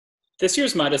This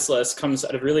year's Midas list comes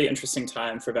at a really interesting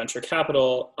time for venture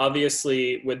capital.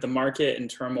 Obviously, with the market in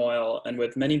turmoil and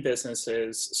with many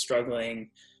businesses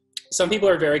struggling, some people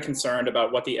are very concerned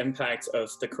about what the impact of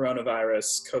the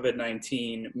coronavirus,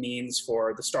 COVID-19, means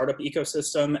for the startup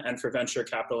ecosystem and for venture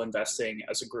capital investing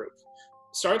as a group.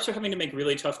 Startups are having to make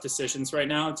really tough decisions right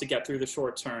now to get through the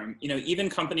short term. Even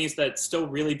companies that still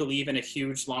really believe in a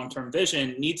huge long-term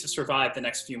vision need to survive the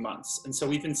next few months. And so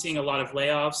we've been seeing a lot of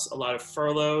layoffs, a lot of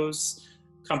furloughs,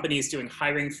 companies doing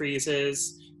hiring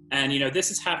freezes. And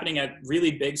this is happening at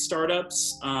really big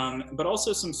startups, but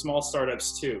also some small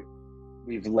startups too.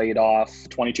 We've laid off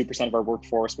 22% of our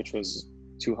workforce, which was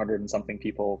 200 and something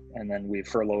people. And then we've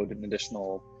furloughed an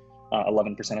additional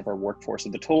 11% of our workforce. So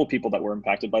the total people that were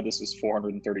impacted by this was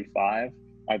 435,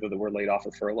 either that were laid off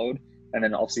or furloughed. And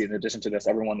then obviously in addition to this,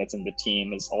 everyone that's in the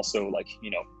team is also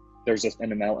there's just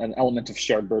an element of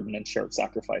shared burden and shared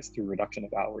sacrifice through reduction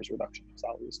of hours, reduction of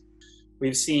salaries.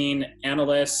 We've seen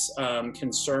analysts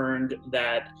concerned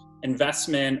that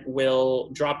investment will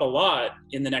drop a lot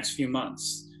in the next few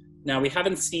months. Now, we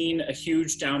haven't seen a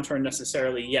huge downturn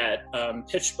necessarily yet.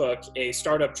 PitchBook, a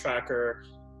startup tracker,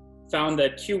 found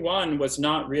that Q1 was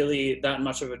not really that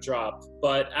much of a drop.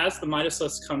 But as the Midas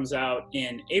list comes out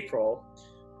in April,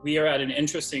 we are at an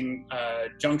interesting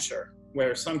juncture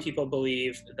where some people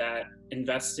believe that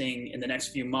investing in the next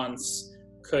few months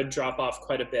could drop off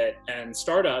quite a bit, and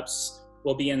startups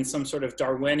will be in some sort of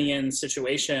Darwinian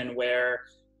situation where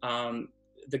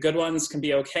the good ones can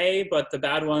be okay, but the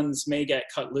bad ones may get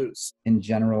cut loose. In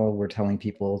general, we're telling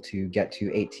people to get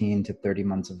to 18 to 30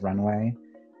 months of runway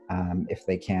if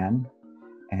they can.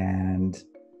 And,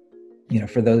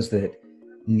 for those that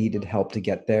needed help to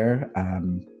get there,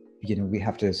 we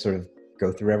have to sort of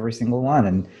go through every single one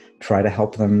and try to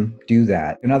help them do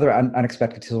that. Another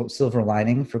unexpected silver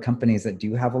lining for companies that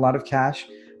do have a lot of cash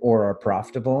or are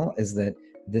profitable is that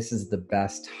this is the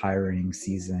best hiring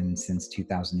season since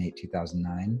 2008,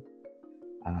 2009.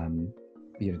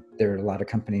 There are a lot of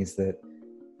companies that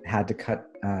had to cut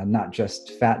not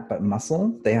just fat, but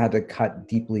muscle. They had to cut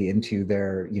deeply into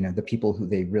their, the people who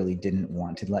they really didn't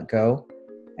want to let go.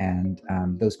 And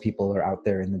those people are out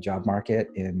there in the job market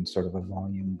in sort of a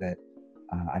volume that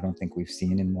I don't think we've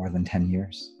seen in more than 10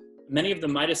 years. Many of the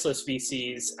Midas list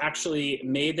VCs actually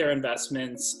made their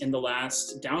investments in the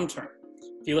last downturn.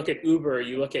 If you look at Uber,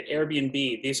 you look at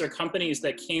Airbnb, these are companies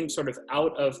that came sort of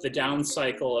out of the down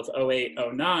cycle of 08,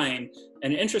 09.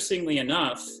 And interestingly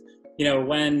enough,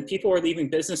 when people were leaving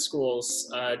business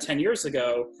schools 10 years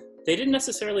ago, they didn't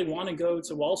necessarily want to go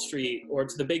to Wall Street or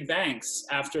to the big banks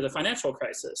after the financial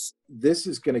crisis. This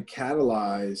is going to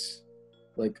catalyze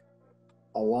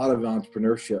a lot of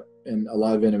entrepreneurship and a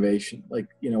lot of innovation.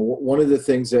 One of the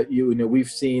things that we've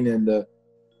seen in the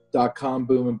dot-com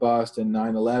boom and bust and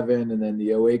 9/11 and then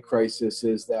the 08 crisis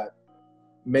is that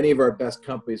many of our best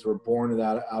companies were born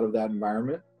out of that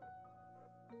environment.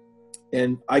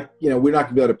 And we're not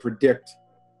gonna be able to predict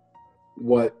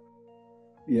what,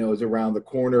 is around the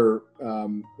corner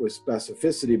with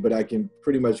specificity, but I can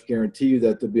pretty much guarantee you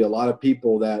that there'll be a lot of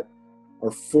people that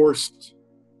are forced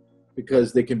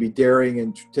because they can be daring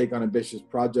and take on ambitious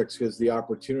projects because the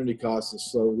opportunity cost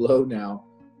is so low now.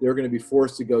 They're going to be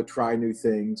forced to go try new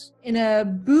things. In a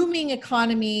booming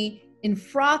economy, in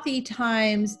frothy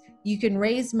times, you can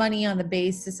raise money on the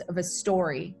basis of a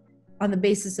story, on the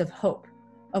basis of hope,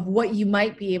 of what you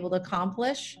might be able to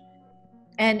accomplish.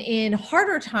 And in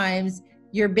harder times,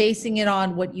 you're basing it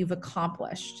on what you've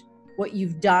accomplished, what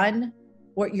you've done,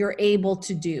 what you're able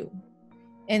to do.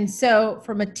 And so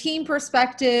from a team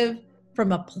perspective,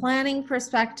 from a planning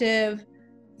perspective,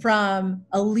 from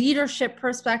a leadership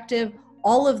perspective,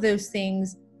 all of those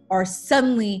things are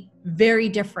suddenly very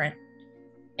different.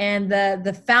 And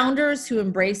the founders who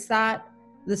embrace that,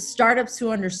 the startups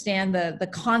who understand the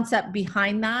concept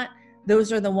behind that,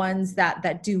 those are the ones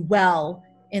that do well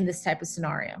in this type of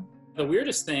scenario. The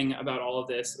weirdest thing about all of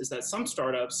this is that some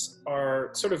startups are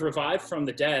sort of revived from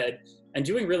the dead and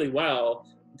doing really well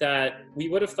that we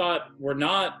would have thought were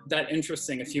not that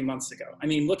interesting a few months ago. I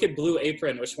mean, look at Blue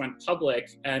Apron, which went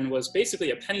public and was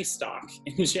basically a penny stock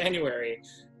in January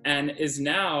and is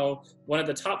now one of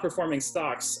the top performing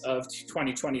stocks of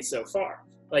 2020 so far.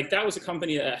 That was a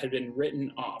company that had been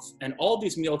written off, and all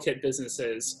these meal kit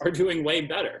businesses are doing way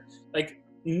better.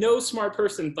 No smart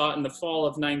person thought in the fall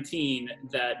of 19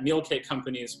 that meal kit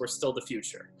companies were still the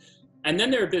future. And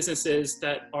then there are businesses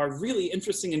that are really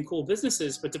interesting and cool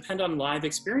businesses, but depend on live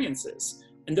experiences.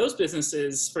 And those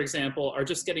businesses, for example, are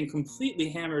just getting completely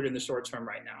hammered in the short term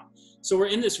right now. So we're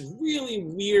in this really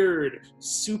weird,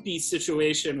 soupy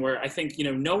situation where I think,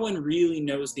 no one really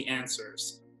knows the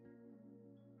answers.